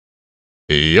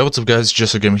Yo, what's up guys,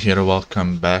 Just a Game here,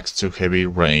 welcome back to Heavy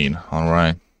Rain.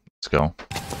 Alright, let's go.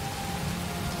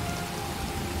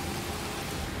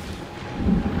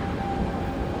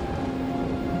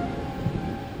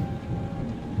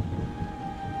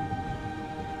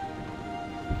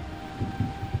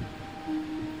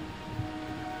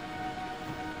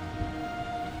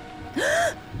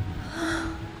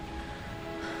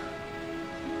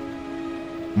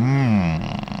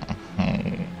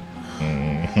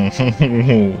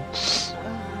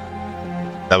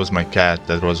 That was my cat,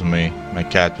 that wasn't me. My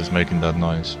cat was making that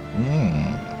noise.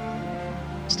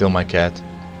 Still my cat.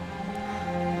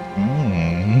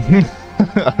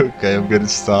 Okay, I'm gonna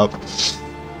stop.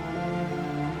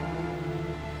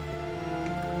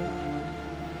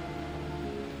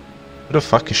 Who the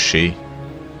fuck is she?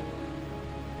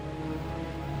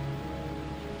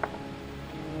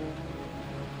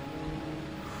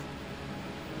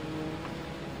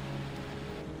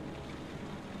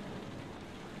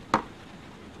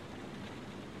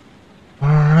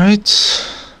 Alright.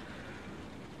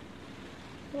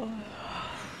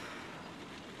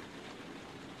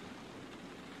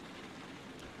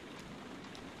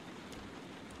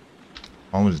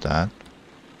 What was that?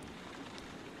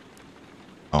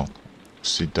 Oh,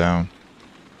 sit down.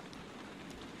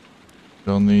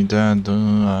 Don't need that, do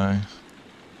I?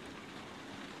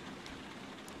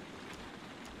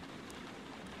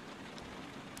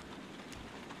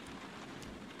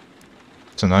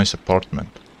 It's a nice apartment,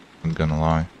 I'm gonna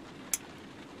lie.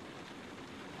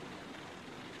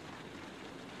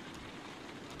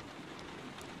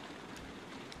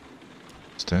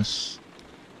 What's this?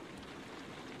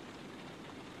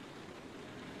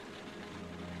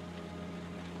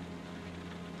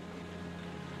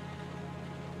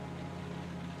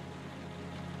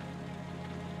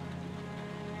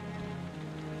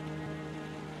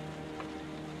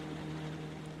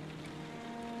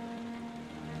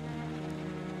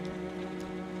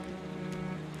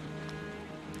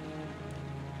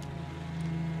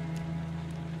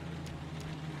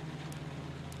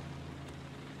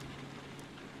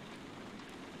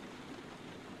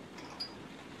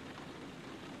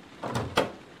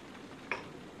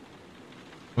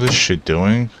 What is she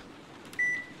doing?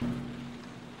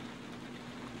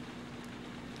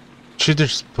 She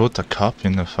just put a cup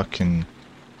in the fucking...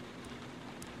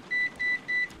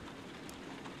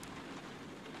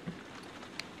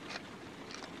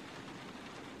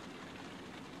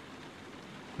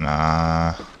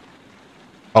 Nah.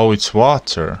 Oh, it's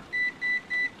water.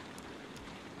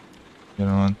 You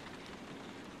know what?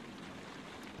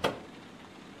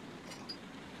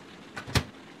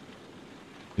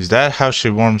 Is that how she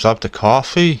warms up the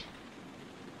coffee?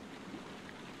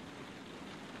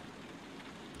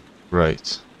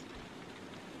 Right.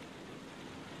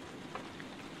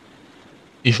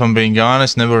 If I'm being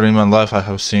honest, never in my life I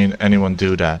have seen anyone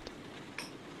do that.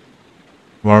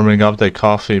 Warming up their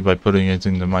coffee by putting it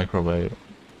in the microwave.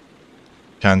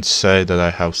 Can't say that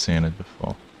I have seen it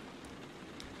before.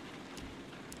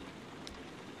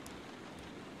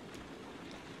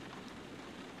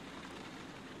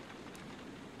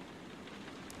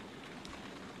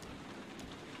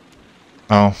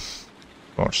 Oh,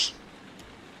 of course.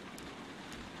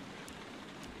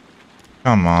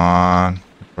 Come on. I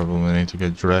probably need to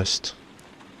get dressed.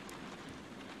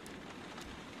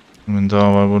 Even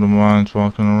though I wouldn't mind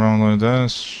walking around like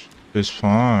this, it's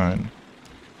fine.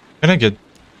 Can I get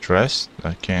dressed?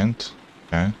 I can't.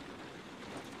 Okay.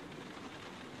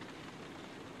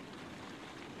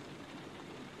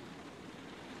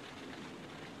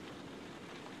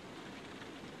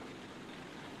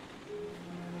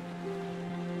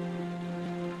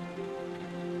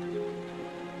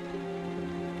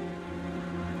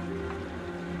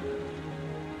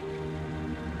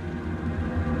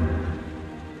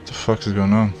 What the fuck is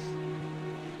going on?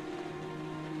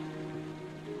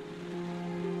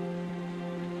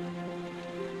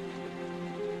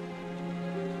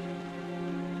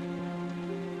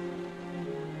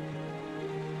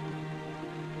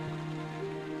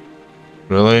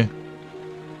 Really?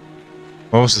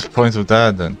 What was the point of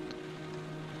that then?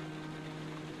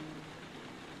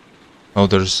 Oh,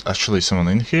 there's actually someone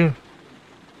in here?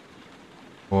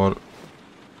 What?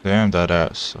 Damn that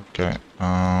ass. Okay.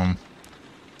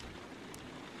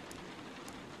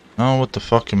 Oh, what the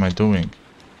fuck am I doing?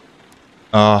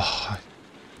 Why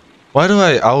do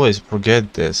I always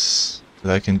forget this?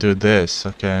 That I can do this.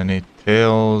 Okay, I need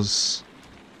pills.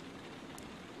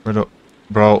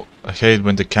 Bro, I hate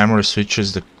when the camera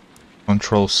switches, the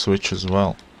control switch as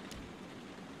well.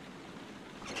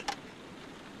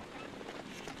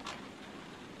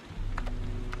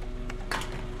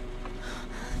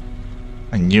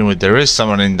 knew it. There is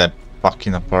someone in that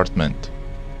fucking apartment.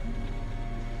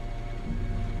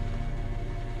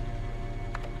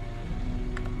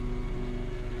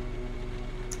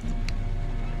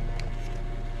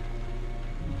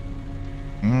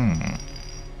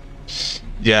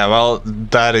 Yeah, well,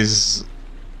 that is...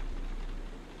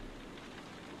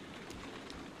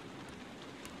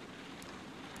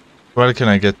 Where can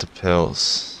I get the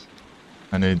pills?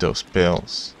 I need those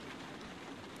pills.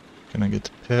 Can I get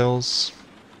the pills?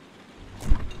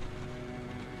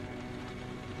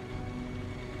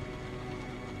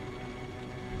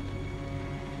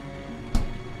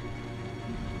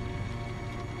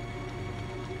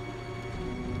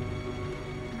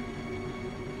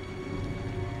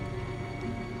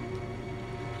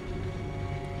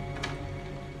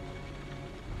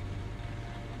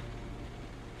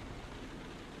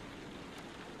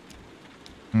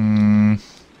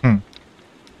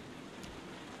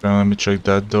 Okay, let me check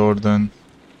that door then.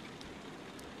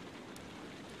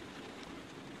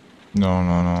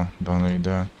 No, don't need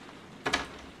that.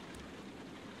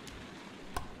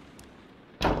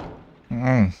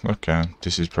 Okay,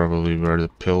 this is probably where the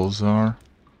pills are.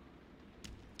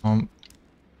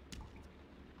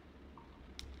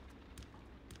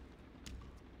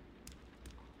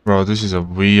 Bro, this is a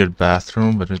weird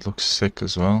bathroom, but it looks sick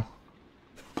as well.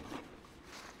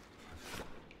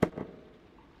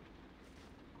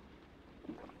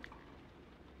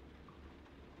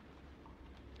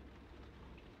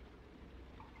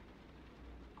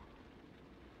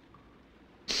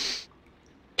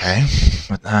 Okay,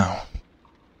 but now,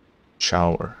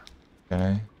 shower.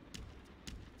 Okay,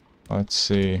 let's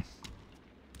see.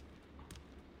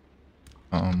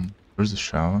 Where's the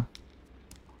shower?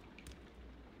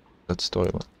 That's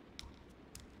toilet.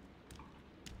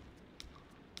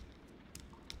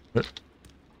 Where?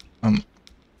 Oh,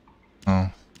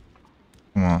 come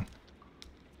on.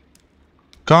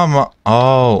 Come on.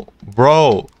 Oh,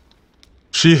 bro,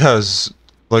 she has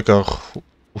like a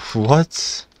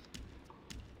what?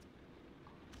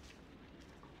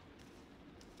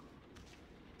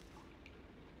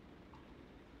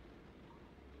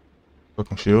 So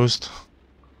confused.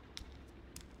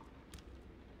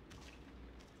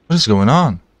 What is going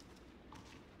on?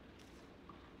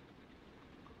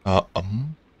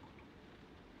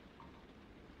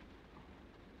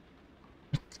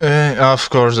 Of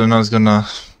course they're not gonna.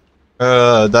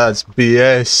 That's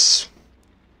BS.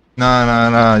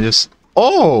 No, just.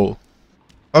 Oh!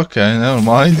 Okay, never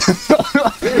mind.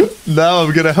 Now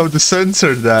I'm gonna have to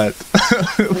censor that.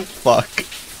 Fuck.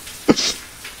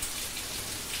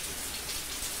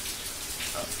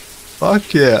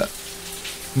 Fuck yeah.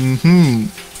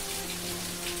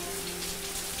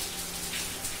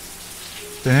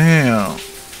 Damn.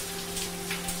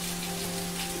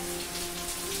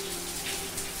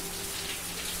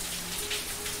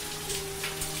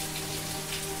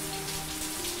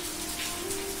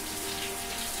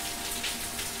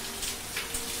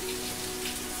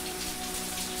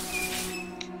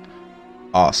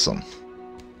 Awesome.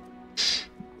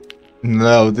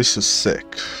 No, this is sick.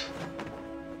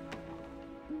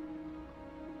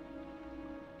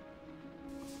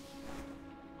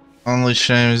 Only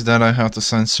shame is that I have to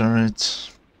censor it.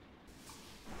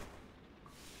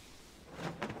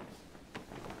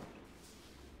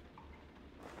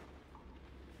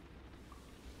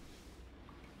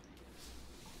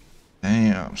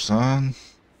 Damn, son.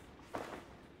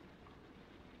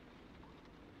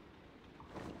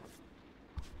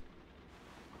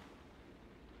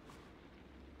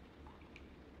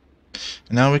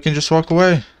 And now we can just walk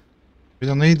away. We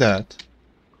don't need that.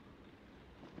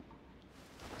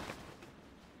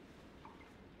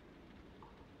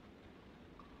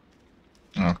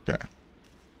 Okay.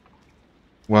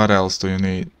 What else do you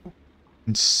need?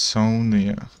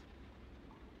 Insomnia.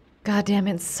 Goddamn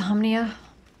insomnia.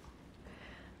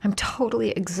 I'm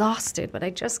totally exhausted, but I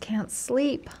just can't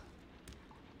sleep.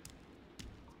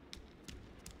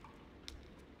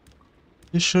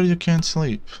 You sure you can't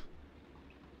sleep?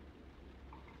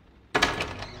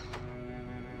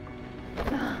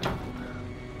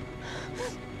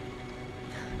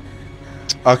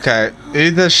 Okay,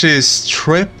 either she's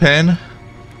tripping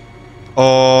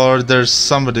or there's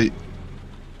somebody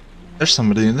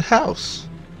in the house.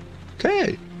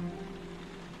 Okay.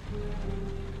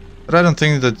 But I don't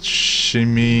think that she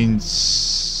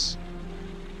means...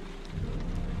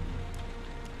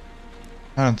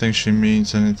 I don't think she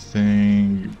means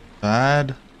anything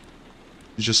bad.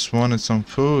 She just wanted some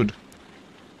food.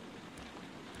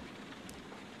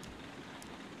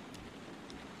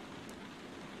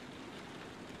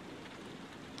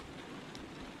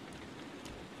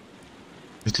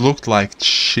 It looked like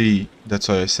she. That's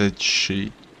why I said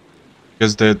she.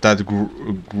 Because that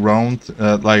groan,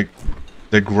 like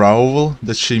the growl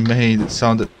that she made, it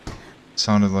sounded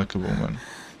like a woman.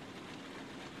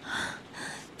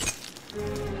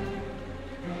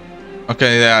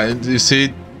 Okay, yeah, you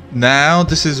see, now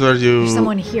this is where you... There's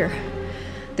someone here.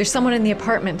 There's someone in the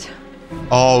apartment.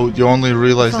 Oh, you only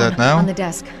realize that now? On the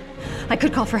desk. I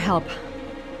could call for help.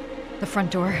 The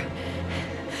front door.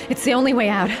 It's the only way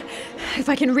out. If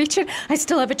I can reach it, I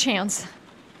still have a chance.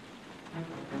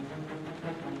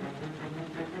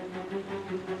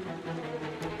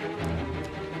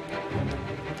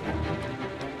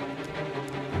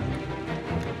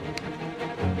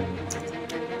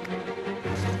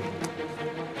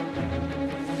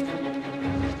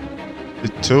 You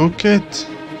took it?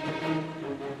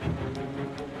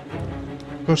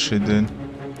 Of course she did.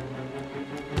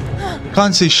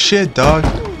 Can't see shit, dog.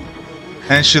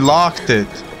 And she locked it.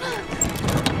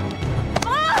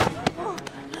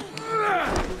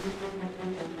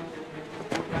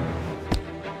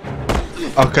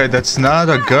 Okay, that's not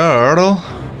a girl.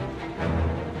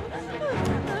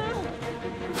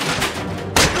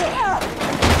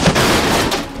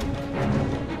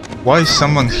 Why is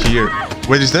someone here?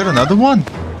 Wait, is there another one?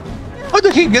 How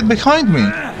did he get behind me?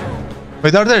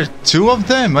 Wait, are there two of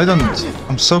them?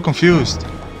 I'm so confused.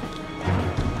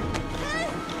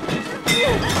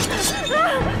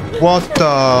 What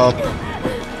the...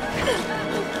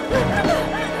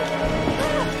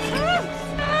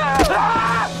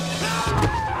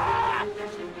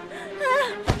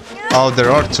 Oh, there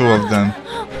are two of them.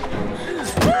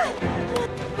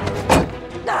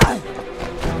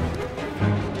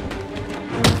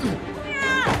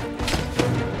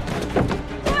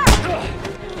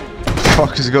 What the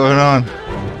fuck is going on?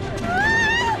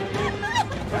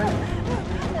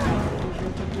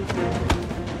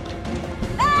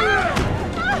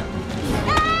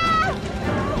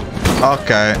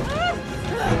 Okay.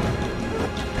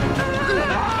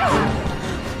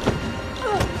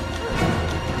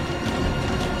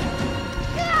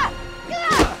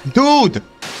 Dude!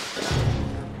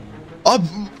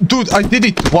 Dude, I did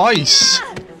it twice!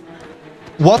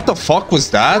 What the fuck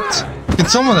was that? Can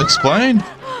someone explain?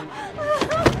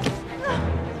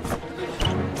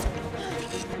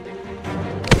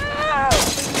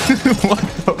 What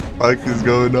the fuck is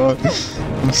going on?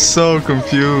 I'm so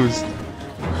confused.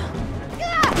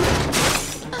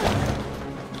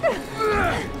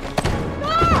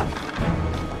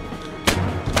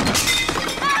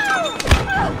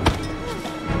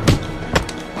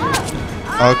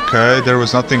 Okay, there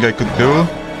was nothing I could do.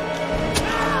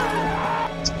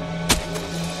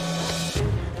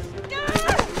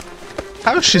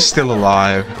 How is she still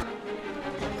alive?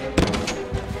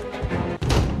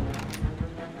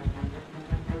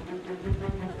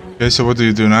 Okay, so what do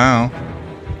you do now?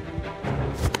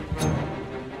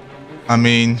 I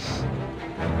mean,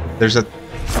 there's a...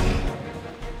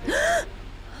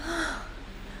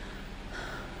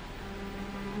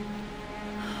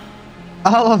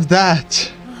 All of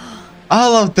that!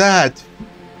 All of that!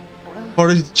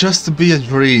 For it just to be a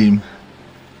dream.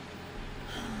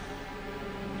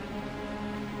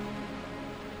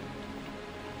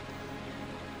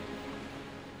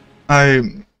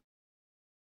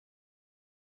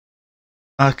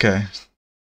 Okay.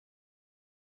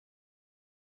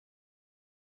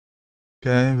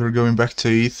 Okay, we're going back to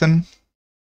Ethan.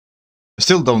 I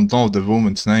still don't know the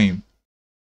woman's name.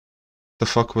 The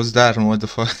fuck was that and what the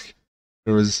fuck?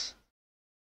 There was...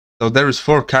 So there is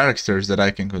 4 characters that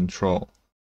I can control.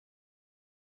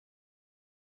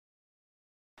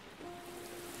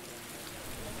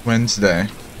 Wednesday.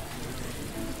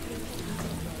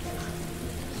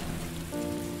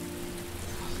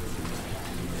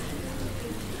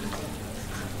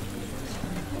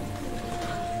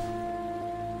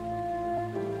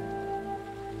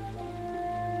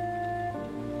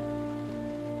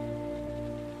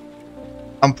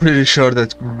 I'm pretty sure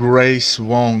that Grace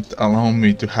won't allow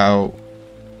me to have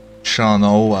Sean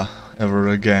Owa ever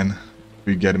again if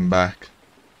we get him back.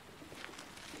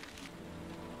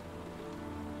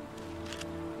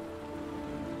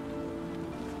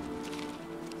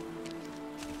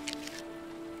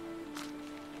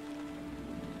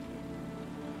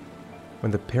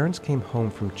 When the parents came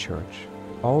home from church,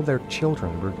 all their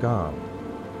children were gone.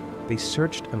 They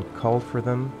searched and called for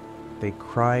them, they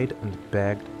cried and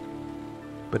begged,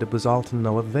 but it was all to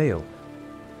no avail.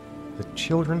 The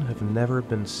children have never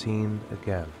been seen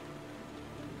again.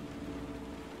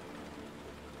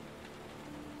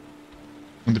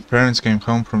 When the parents came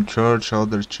home from church, all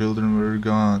their children were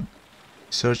gone.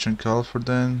 They searched and called for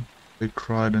them, they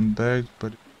cried and begged,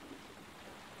 but...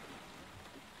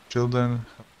 children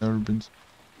have never been... Is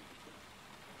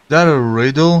that a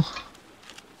riddle?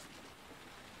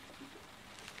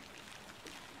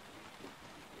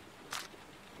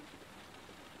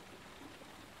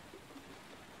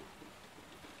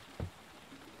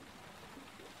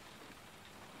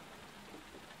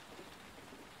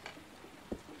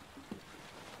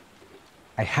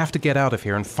 I have to get out of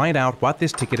here and find out what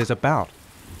this ticket is about.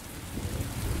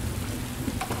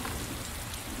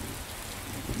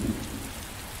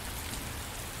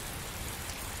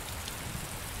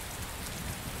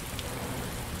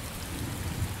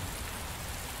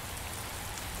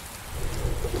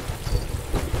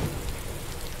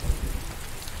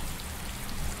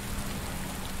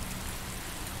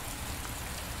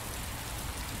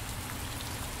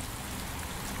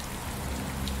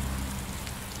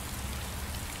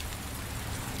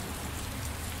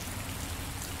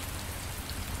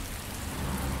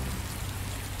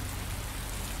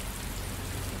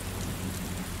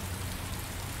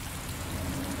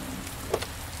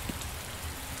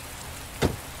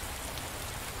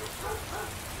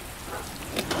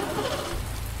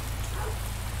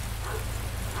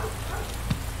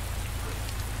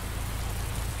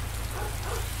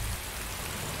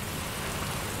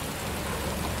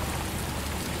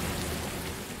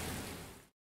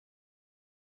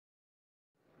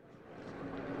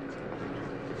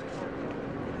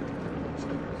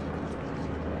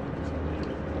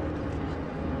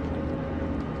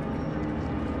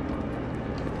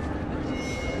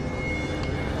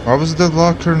 What was the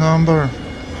locker number?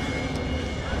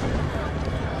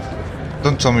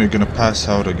 Don't tell me you're gonna pass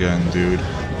out again, dude.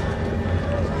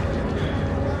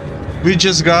 We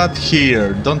just got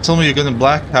here. Don't tell me you're gonna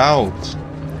black out.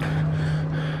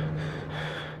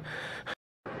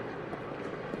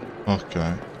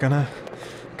 Okay. Gonna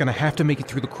have to make it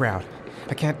through the crowd.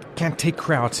 I can't take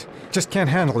crowds. Just can't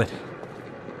handle it.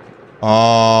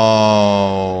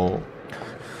 Oh.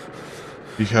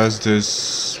 He has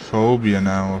this phobia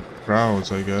now of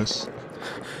crowds, I guess.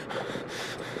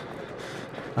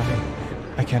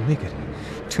 I can't make it.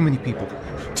 Too many people.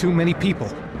 Too many people.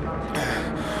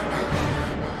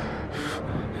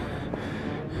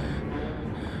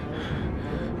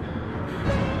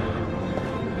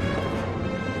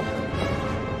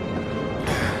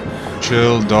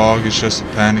 Chill, dog. It's just a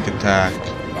panic attack.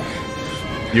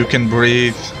 You can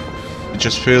breathe. It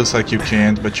just feels like you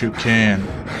can't, but you can.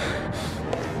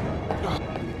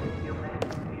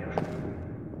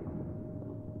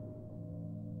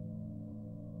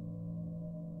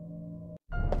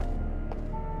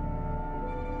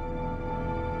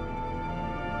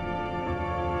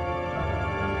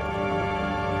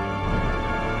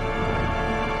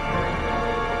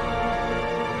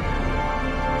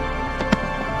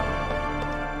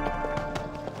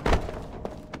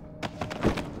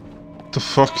 What the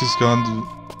fuck is going to...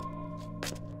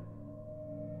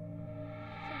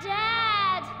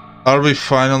 Dad! Are we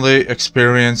finally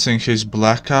experiencing his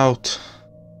blackout?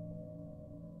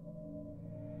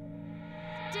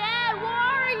 Dad, where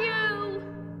are you?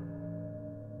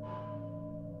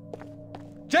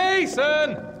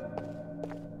 Jason!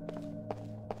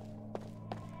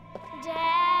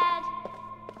 Dad!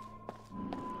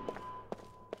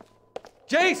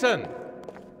 Jason!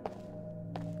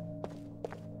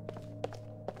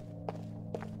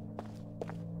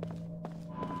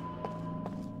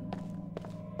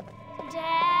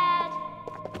 Dad!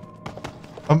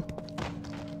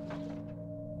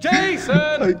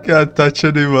 Jason! I can't touch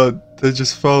anyone. They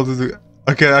just fall to the...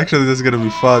 Okay, actually this is gonna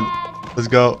be fun. Let's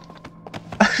go.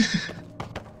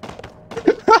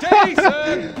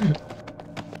 Jason!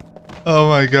 Oh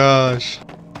my gosh.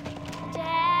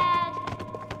 Dad!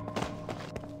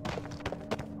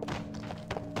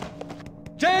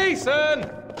 Jason!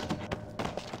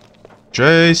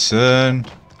 Jason.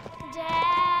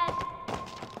 Dad!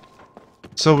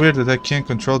 It's so weird that I can't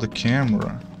control the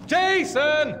camera.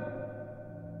 Jason!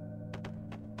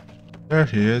 There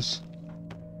he is.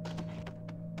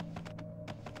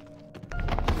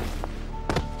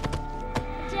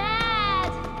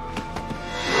 Dad!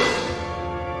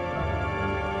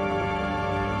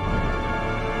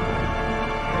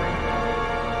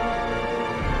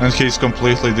 And he's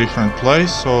completely different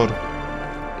place, or...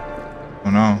 Oh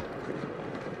no.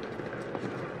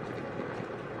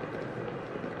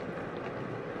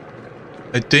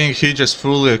 I think he just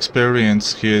fully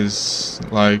experienced his,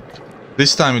 like...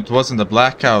 This time it wasn't a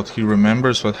blackout, he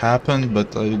remembers what happened,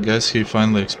 but I guess he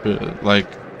finally experienced, like...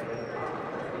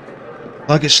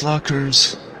 Luggage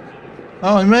lockers.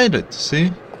 Oh, I made it,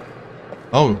 see?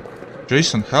 Oh,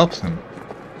 Jason helped him.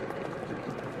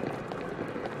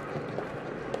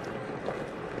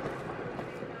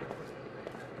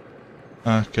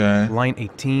 Okay. Line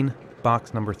 18,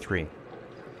 box number 3.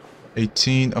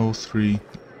 1803.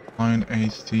 Line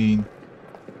 18.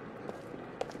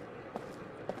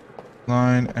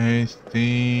 Line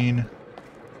 18.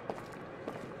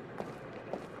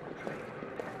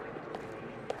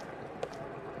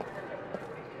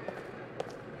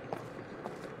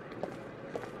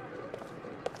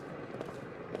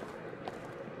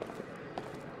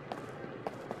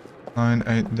 Line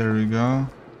 8, there we go.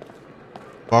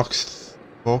 Box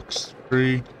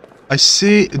 3. I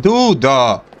see, dude,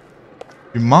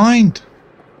 you mind?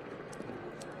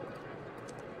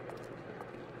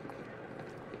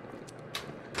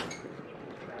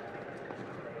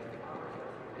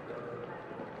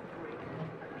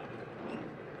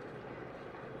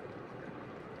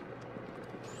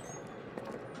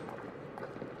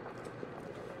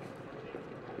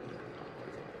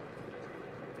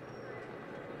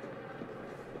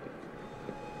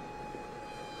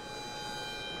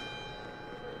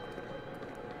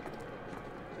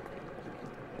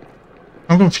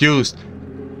 I'm confused.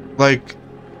 Like,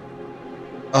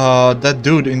 that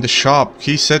dude in the shop,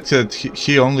 he said that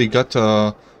he only got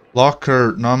a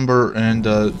locker number and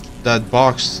that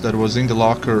box that was in the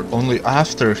locker only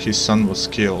after his son was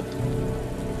killed.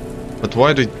 But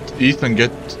why did Ethan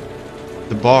get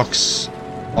the box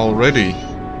already?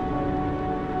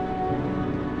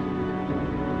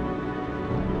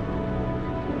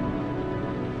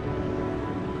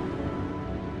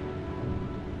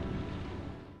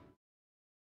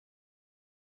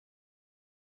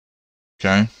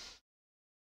 Okay.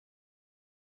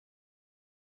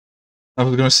 I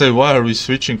was gonna say, why are we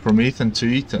switching from Ethan to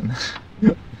Ethan?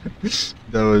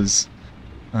 That was...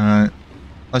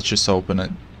 let's just open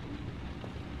it.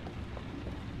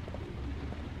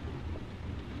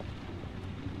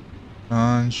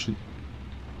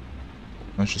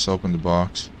 Let's just open the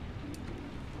box.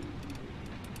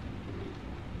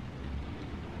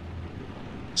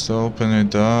 Just open it,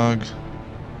 dog.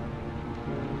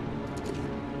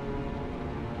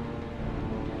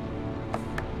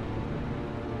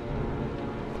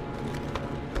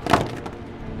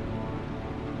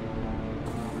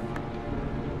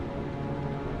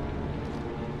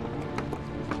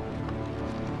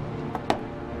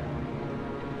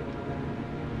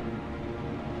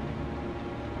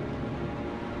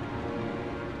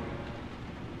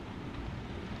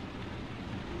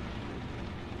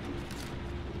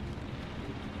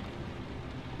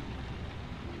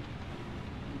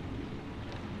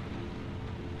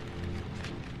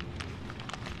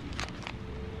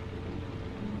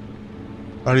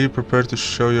 Are you prepared to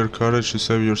show your courage to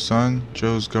save your son?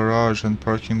 Joe's garage and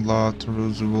parking lot,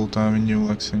 Roosevelt Avenue,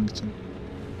 Lexington.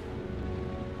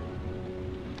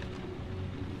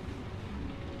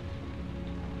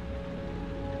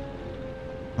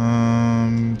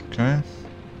 Okay.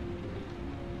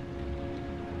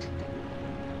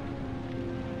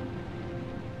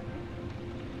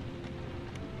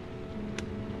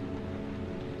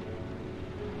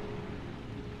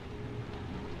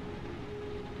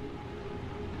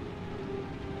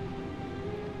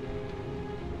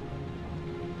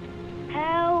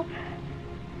 Help!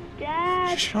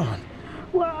 Dad! Sean.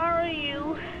 Where are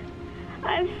you?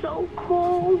 I'm so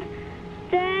cold.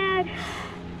 Dad!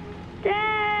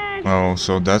 Dad! Oh,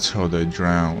 so that's how they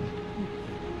drown.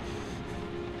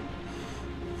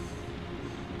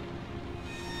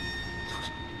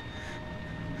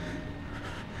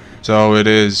 So it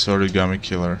is Origami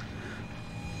Killer.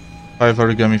 5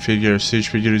 origami figures. Each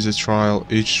figure is a trial.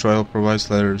 Each trial provides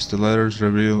letters. The letters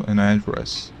reveal an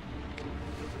address.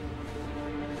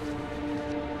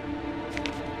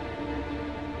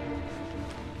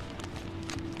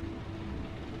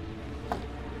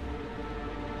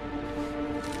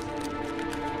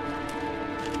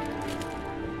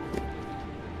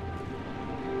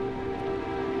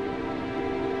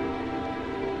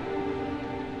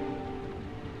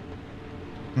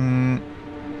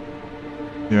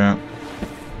 Yeah.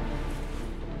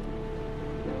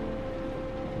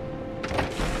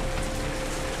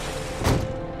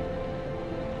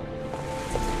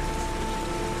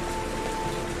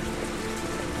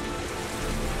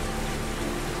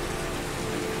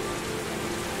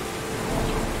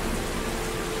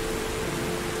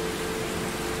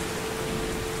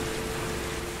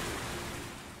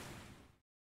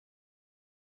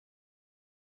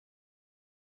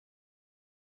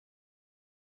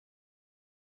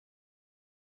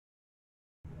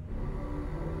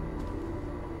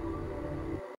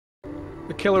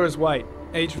 The killer is white,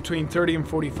 aged between 30 and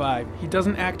 45. He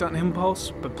doesn't act on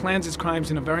impulse, but plans his crimes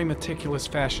in a very meticulous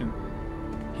fashion.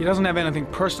 He doesn't have anything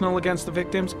personal against the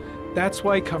victims. That's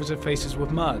why he covers their faces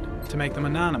with mud, to make them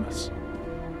anonymous.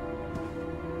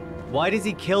 Why does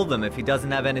he kill them if he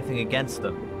doesn't have anything against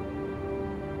them?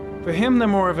 For him, they're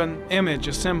more of an image,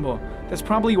 a symbol. That's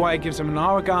probably why he gives them an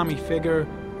origami figure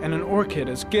and an orchid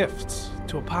as gifts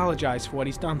to apologize for what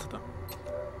he's done to them.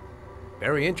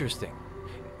 Very interesting.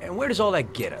 And where does all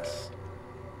that get us?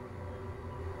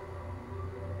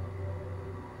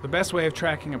 The best way of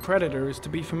tracking a predator is to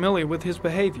be familiar with his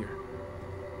behavior.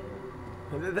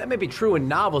 That may be true in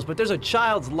novels, but there's a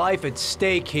child's life at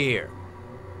stake here.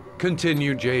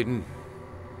 Continue, Jaden.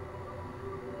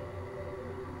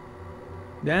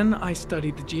 Then I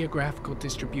studied the geographical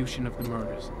distribution of the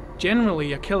murders.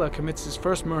 Generally, a killer commits his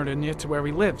first murder near to where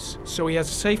he lives, so he has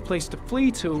a safe place to flee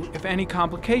to if any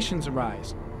complications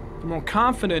arise. The more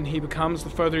confident he becomes, the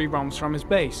further he roams from his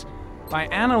base. By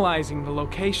analyzing the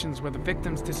locations where the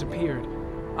victims disappeared,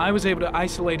 I was able to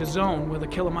isolate a zone where the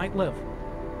killer might live.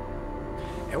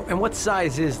 And what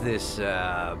size is this,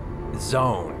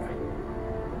 zone?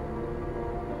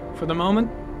 For the moment,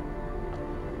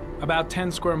 about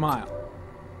 10 square miles.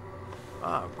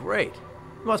 Oh, great.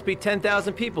 Must be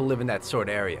 10,000 people live in that sort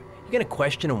of area. You gonna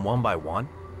question them one by one?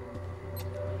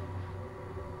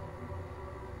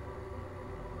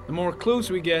 The more clues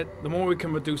we get, the more we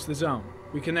can reduce the zone.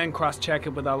 We can then cross-check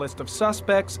it with our list of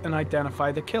suspects and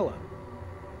identify the killer.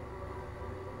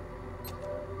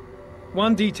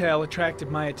 One detail attracted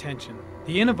my attention.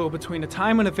 The interval between the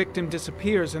time when a victim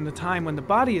disappears and the time when the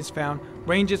body is found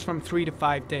ranges from 3 to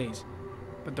 5 days.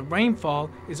 But the rainfall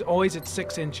is always at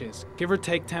 6 inches, give or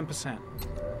take 10%.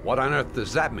 What on earth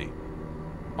does that mean?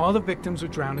 All the victims were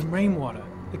drowned in rainwater.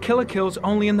 The killer kills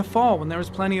only in the fall when there is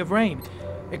plenty of rain.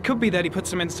 It could be that he puts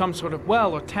them in some sort of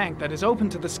well or tank that is open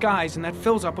to the skies and that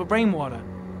fills up with rainwater.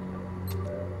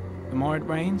 The more it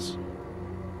rains,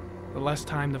 the less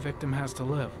time the victim has to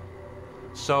live.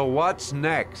 So what's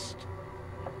next?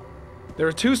 There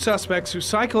are 2 suspects whose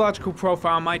psychological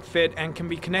profile might fit and can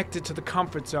be connected to the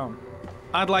comfort zone.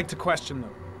 I'd like to question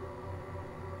them.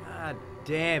 God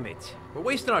damn it. We're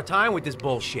wasting our time with this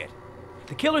bullshit.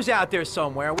 The killer's out there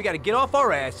somewhere, and we gotta get off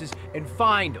our asses and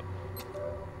find him.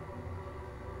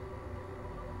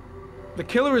 The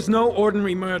killer is no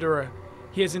ordinary murderer.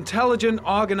 He is intelligent,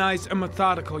 organized, and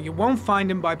methodical. You won't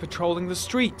find him by patrolling the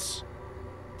streets.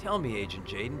 Tell me, Agent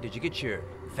Jaden, did you get your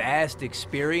vast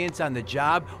experience on the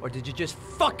job, or did you just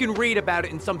fucking read about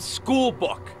it in some school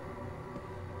book?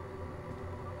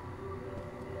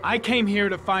 I came here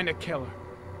to find a killer.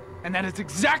 And that is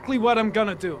exactly what I'm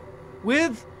gonna do.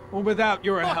 With or without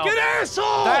your help. Fucking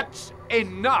asshole! That's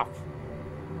enough!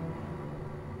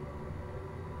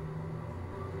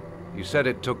 You said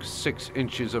it took 6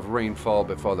 inches of rainfall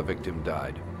before the victim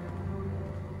died.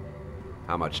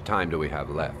 How much time do we have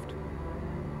left?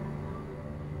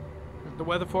 If the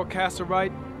weather forecasts are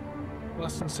right,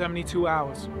 less than 72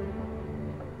 hours.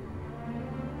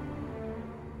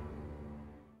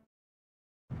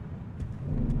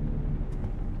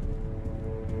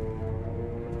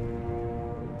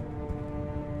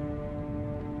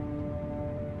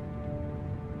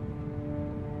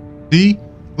 See?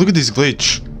 Look at this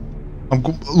glitch.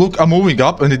 I'm moving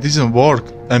up and it doesn't work.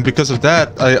 And because of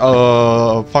that,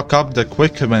 I fuck up the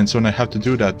quick events when I have to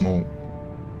do that move.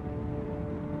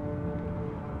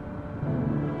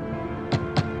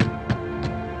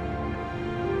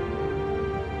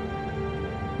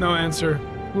 No answer.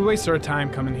 We waste our time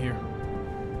coming here.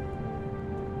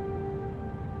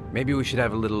 Maybe we should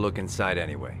have a little look inside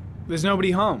anyway. There's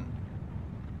nobody home.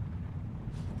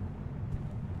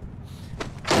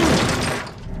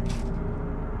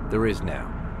 There is now.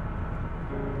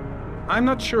 I'm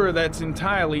not sure that's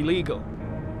entirely legal.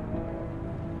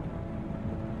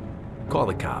 Call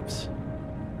the cops.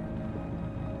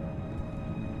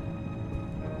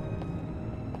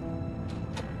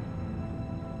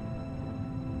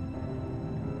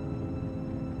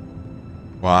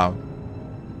 Wow.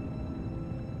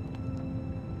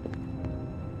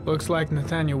 Looks like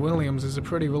Nathaniel Williams is a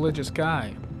pretty religious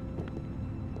guy.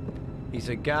 He's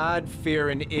a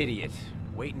God-fearing idiot,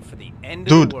 waiting for the end of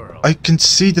Dude, the world. I can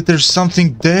see that there's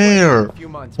something there.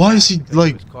 Why is he,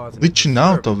 like, glitching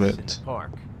out of In the it?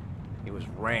 park. He was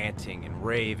ranting and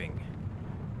raving.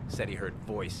 Said he heard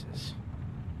voices.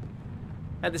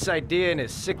 Had this idea in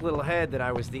his sick little head that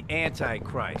I was the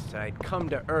Antichrist. I'd come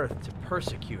to Earth to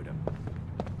persecute him.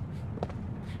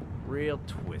 Real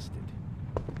twisted.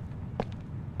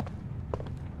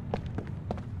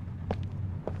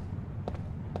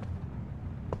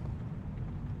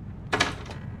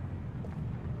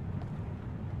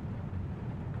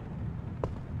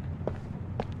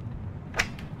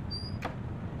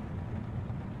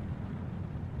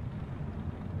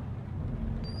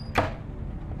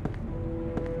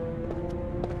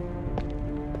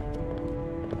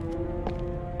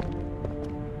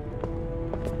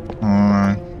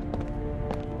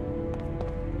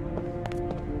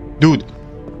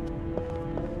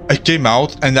 came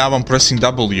out and now I'm pressing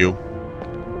W.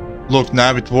 Look,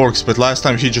 now it works, but last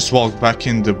time he just walked back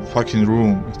in the fucking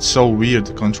room. It's so weird,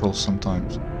 the controls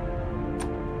sometimes.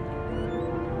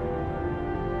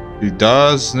 He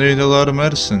does need a lot of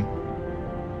medicine.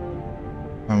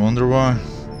 I wonder why.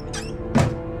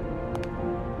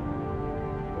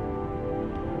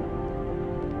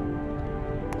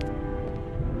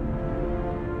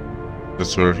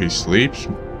 That's where he sleeps?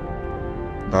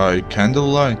 By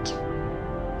candlelight?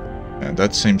 Yeah,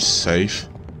 that seems safe.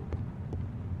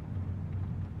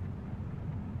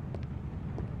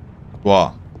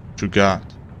 What you got?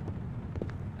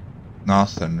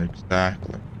 Nothing,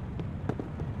 exactly.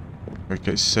 Like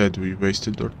I said, we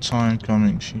wasted our time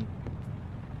coming here.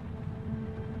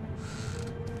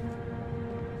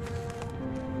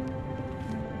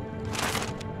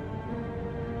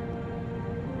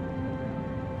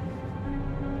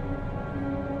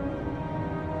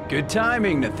 Good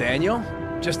timing, Nathaniel.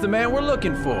 Just the man we're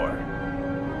looking for.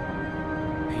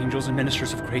 Angels and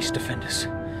ministers of grace defend us.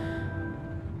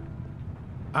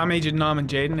 I'm Agent Norman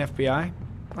Jaden, FBI.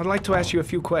 I'd like to ask you a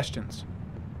few questions.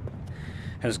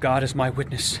 As God is my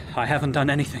witness, I haven't done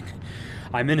anything.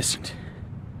 I'm innocent.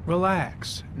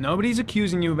 Relax. Nobody's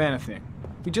accusing you of anything.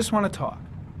 We just want to talk.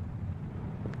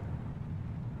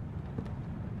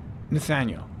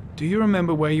 Nathaniel, do you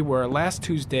remember where you were last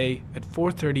Tuesday at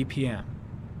 4:30 p.m.?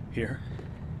 Here?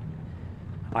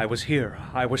 I was here.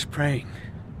 I was praying.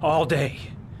 All day.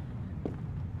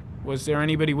 Was there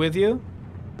anybody with you?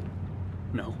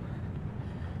 No.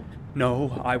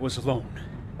 No, I was alone.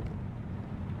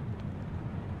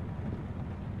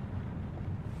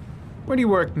 Where do you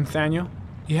work, Nathaniel?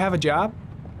 You have a job?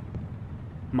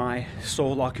 My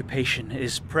sole occupation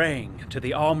is praying to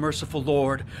the all-merciful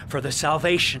Lord for the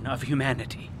salvation of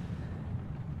humanity.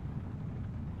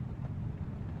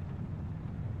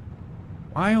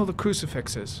 Why all the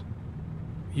crucifixes?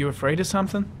 You afraid of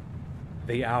something?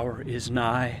 The hour is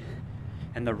nigh,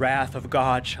 and the wrath of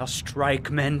God shall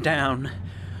strike men down.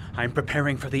 I'm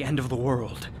preparing for the end of the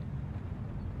world.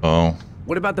 Oh.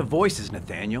 What about the voices,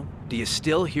 Nathaniel? Do you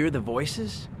still hear the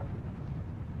voices?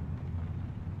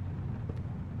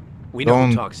 We know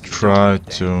who talks to you. Don't try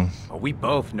to. Or we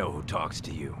both know who talks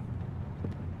to you.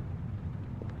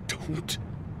 Don't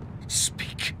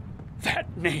speak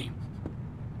that name.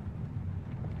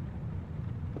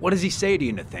 What does he say to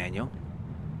you, Nathaniel?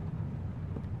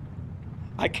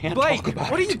 I can't Blake, talk about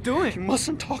it. what are you doing? You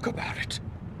mustn't talk about it.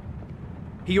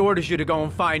 He orders you to go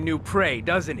and find new prey,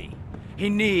 doesn't he? He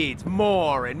needs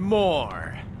more and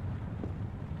more.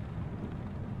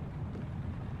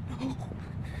 No.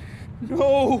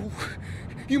 No.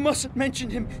 You mustn't mention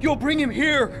him. You'll bring him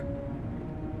here.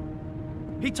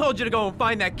 He told you to go and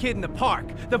find that kid in the park.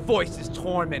 The voices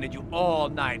tormented you all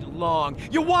night long.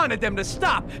 You wanted them to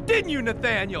stop, didn't you,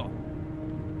 Nathaniel?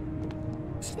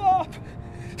 Stop!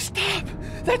 Stop!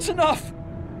 That's enough!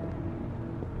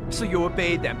 So you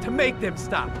obeyed them to make them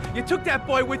stop. You took that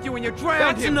boy with you and you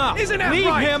drowned That's him. enough! Isn't that Leave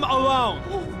right? him alone!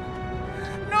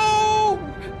 No!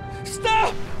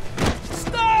 Stop!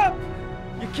 Stop!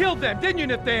 You killed them, didn't you,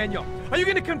 Nathaniel? Are you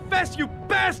gonna confess, you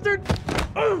bastard?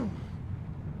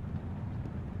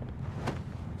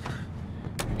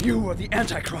 You are the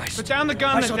Antichrist. Put down the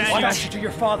gun, I shall Nathaniel! dispatch you to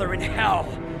your father in hell.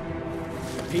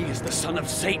 He is the son of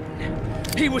Satan.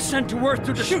 He was sent to earth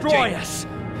to destroy us.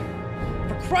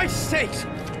 For Christ's sake,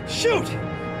 shoot!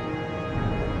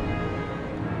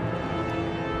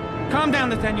 Calm down,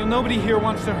 Nathaniel. Nobody here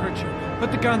wants to hurt you.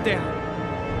 Put the gun down.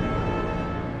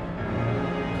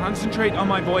 Concentrate on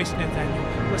my voice,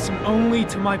 Nathaniel. Listen only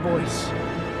to my voice.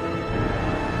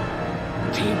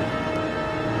 Demon,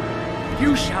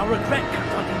 you shall regret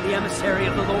confronting the emissary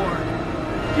of the Lord.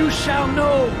 You shall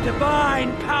know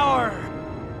divine power.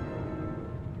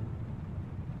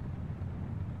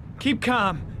 Keep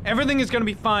calm. Everything is gonna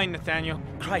be fine, Nathaniel.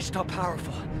 Christ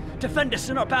all-powerful, defend us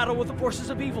in our battle with the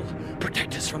forces of evil.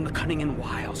 Protect us from the cunning and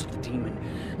wiles of the demon.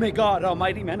 May God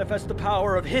Almighty manifest the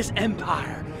power of his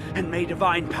empire, and may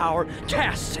divine power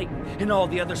cast Satan and all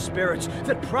the other spirits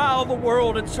that prowl the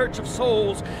world in search of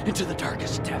souls into the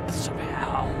darkest depths of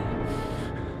hell.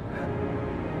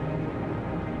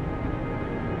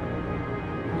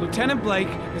 Lieutenant Blake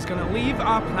is gonna leave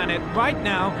our planet right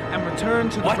now and return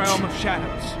to the realm of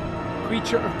shadows.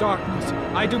 Creature of darkness,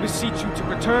 I do beseech you to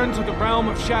return to the realm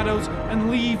of shadows and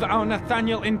leave our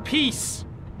Nathaniel in peace.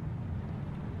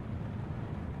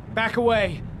 Back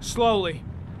away, slowly.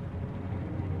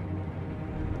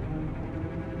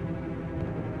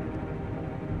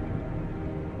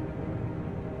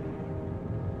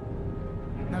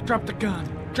 Now drop the gun.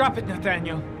 Drop it,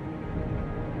 Nathaniel.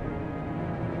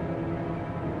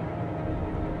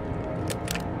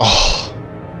 Oh.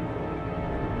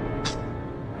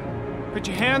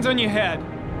 Hands on your head.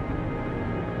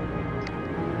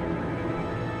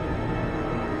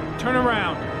 Turn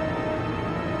around.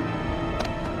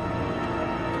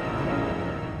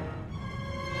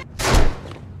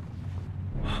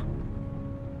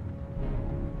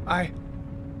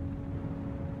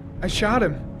 I shot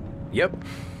him. Yep.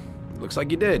 Looks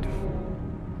like you did.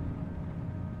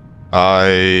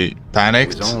 I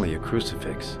panicked. It was only a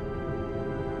crucifix.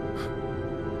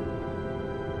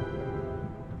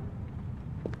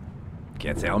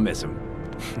 Can't say I'll miss him.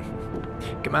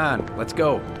 Come on, let's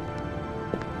go.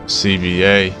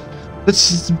 CBA.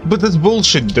 But that's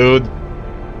bullshit, dude.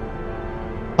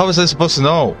 How was I supposed to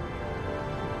know?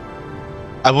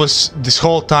 This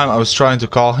whole time I was trying to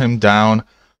call him down,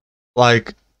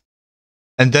 like,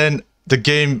 and then the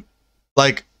game,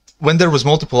 like, when there was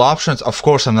multiple options, of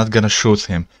course I'm not gonna shoot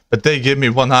him, but they gave me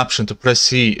one option to press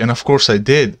C, and of course I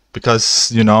did,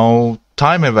 because, you know,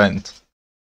 time event.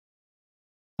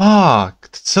 Fuck,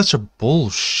 that's such a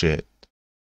bullshit.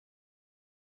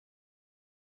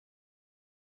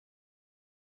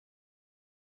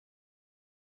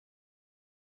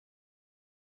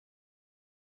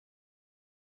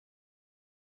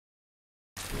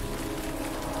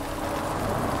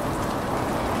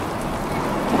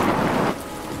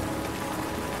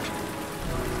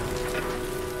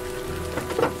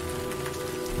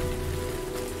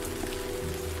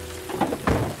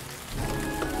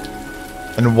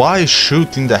 And why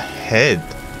shoot in the head?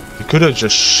 You could have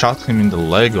just shot him in the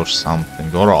leg or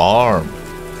something, or arm.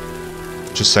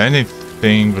 Just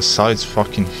anything besides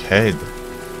fucking head.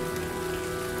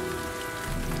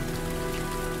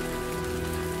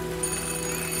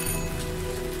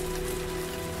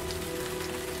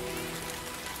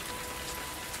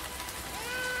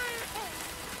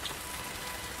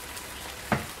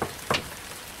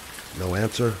 No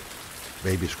answer.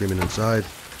 Baby screaming inside.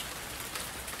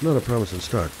 Not a promising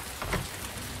start.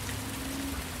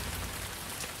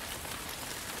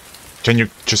 Can you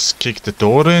just kick the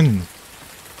door in?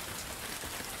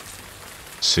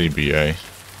 CBA.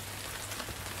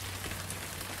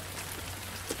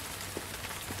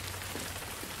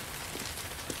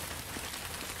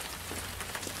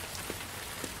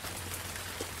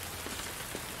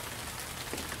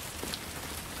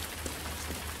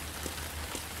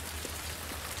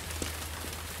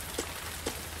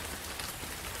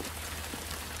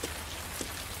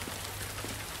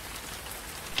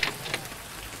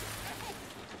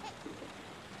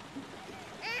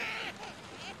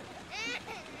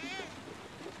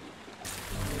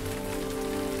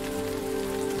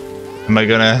 Am I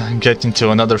gonna get into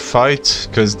another fight?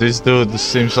 Because this dude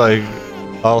seems like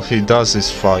all he does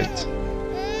is fight.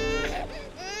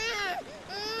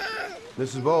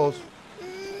 Mrs. Bowles?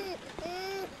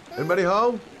 Anybody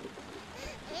home?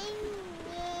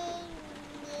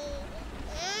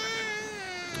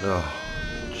 Oh,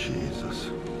 Jesus.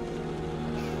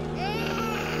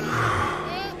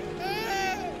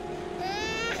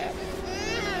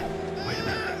 Wait a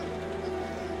minute.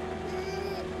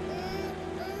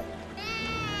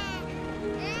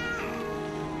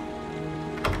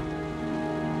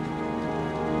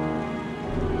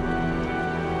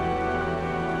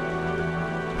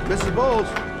 Mrs. Bowles?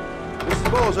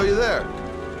 Mrs. Bowles, are you there?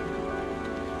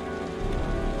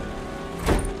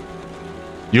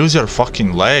 Use your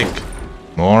fucking leg,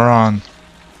 moron.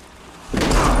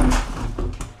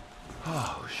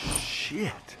 Oh,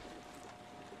 shit.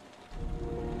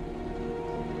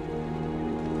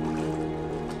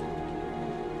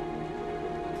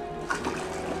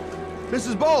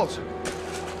 Mrs. Bowles!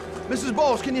 Mrs.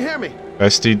 Bowles, can you hear me?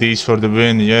 STDs for the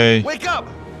win, yay. Wake up!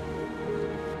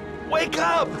 Wake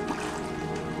up!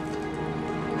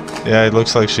 Yeah, it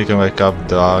looks like she can wake up,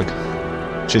 dog.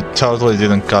 She totally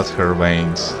didn't cut her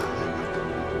veins.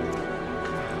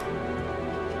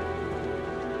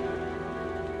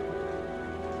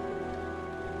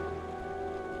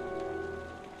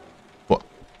 What?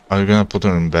 Are you gonna put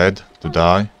her in bed to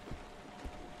die?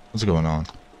 What's going on?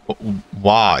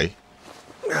 Why?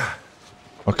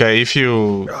 Okay, if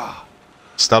you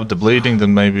stop the bleeding,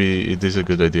 then maybe it is a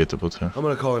good idea to put her. I'm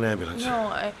gonna call an ambulance.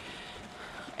 No,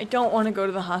 I don't want to go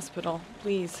to the hospital.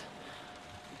 Please.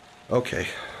 Okay.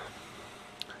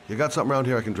 You got something around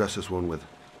here I can dress this wound with?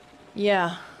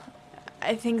 Yeah,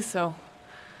 I think so.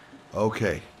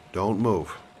 Okay, don't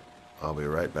move. I'll be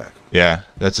right back. Yeah,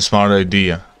 that's a smart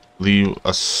idea. Leave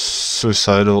a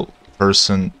suicidal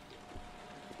person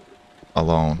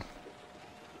alone.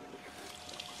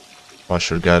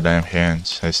 Wash your goddamn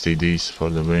hands. STDs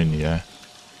for the win, yeah.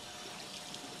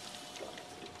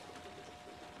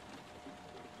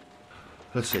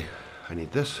 Let's see. I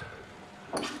need this.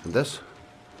 And this.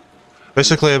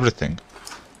 Basically everything.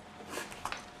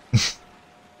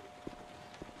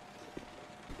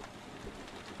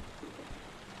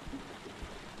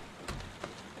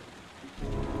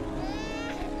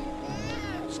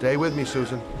 Stay with me,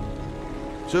 Susan.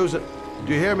 Susan,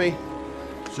 do you hear me?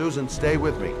 Susan, stay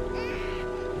with me.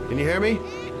 Can you hear me?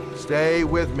 Stay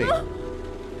with me.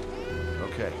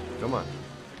 Okay, come on.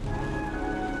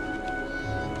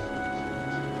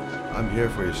 I'm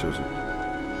here for you, Susan.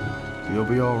 You'll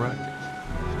be all right.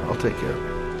 I'll take care of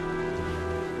you.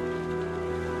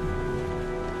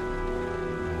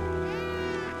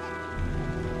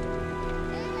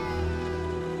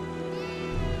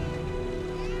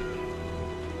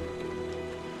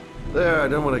 There, I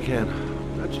done what I can.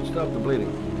 That should stop the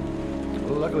bleeding.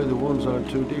 Well, luckily the wounds aren't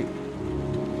too deep.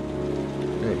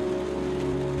 Hey,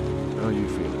 how are you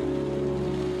feeling?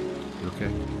 You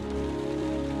okay?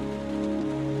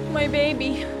 My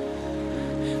baby.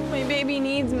 My baby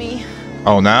needs me.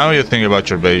 Oh, now you think about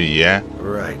your baby, yeah?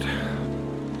 Right.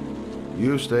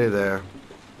 You stay there.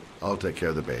 I'll take care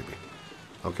of the baby.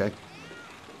 Okay?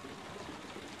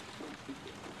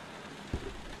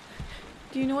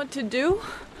 Do you know what to do?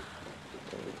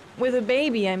 With a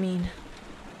baby, I mean.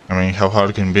 I mean, how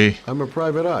hard can it be? I'm a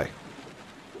private eye.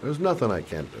 There's nothing I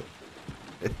can't do.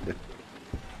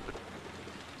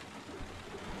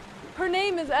 Her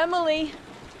name is Emily.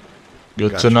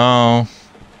 Good to know.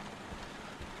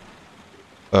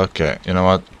 Okay, you know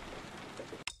what?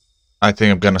 I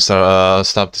think I'm gonna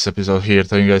stop this episode here.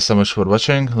 Thank you guys so much for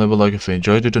watching. Leave a like if you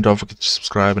enjoyed it, and don't forget to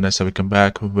subscribe. And as I come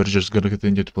back, we're just gonna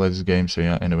continue to play this game. So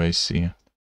yeah, anyways, see ya.